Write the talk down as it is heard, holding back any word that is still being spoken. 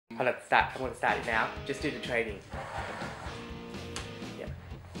I'm gonna start it now. Just do the training. Yeah.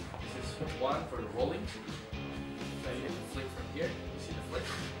 This is one for the rolling. So you flick from here. You see the flick?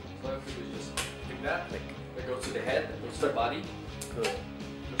 So all you do is just flick that. Click. That goes to the head. That goes to the body. Good. Goes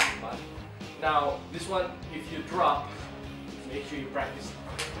to the body. Now this one, if you drop, make sure you practice.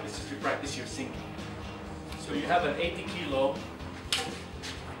 This is to practice your sinking. So you have an 80 kilo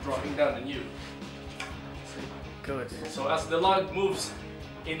dropping down on you. Good. So as the log moves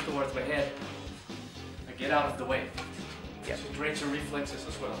in towards my head, I get out of the way. Yep. So it trains your reflexes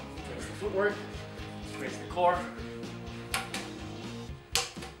as well. Trains the footwork, trains the core,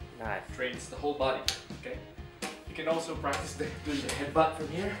 Nice. trains the whole body. Okay. You can also practice doing the headbutt from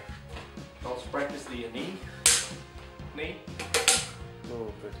here. You can also practice the knee.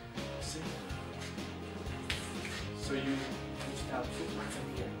 Oh, good. See? So you push down footwork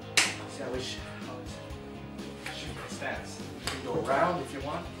from here. See how it stance. You can go around if you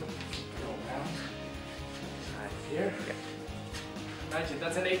want. Go around. Right here. Yep. Imagine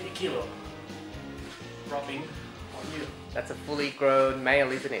that's an 80 kilo dropping on you. That's a fully grown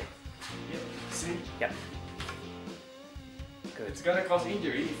male, isn't it? Yep. See? Yep. Good. It's gonna cause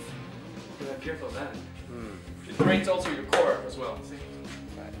injury if you're not careful of that. Mm. It trains also your core as well. See?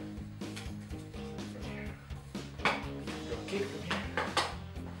 Right. From here. Go kick from here.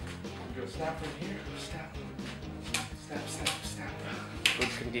 Go snap from here. Snap. Snap, snap, snap. Good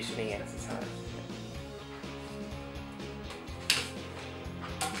conditioning exercise.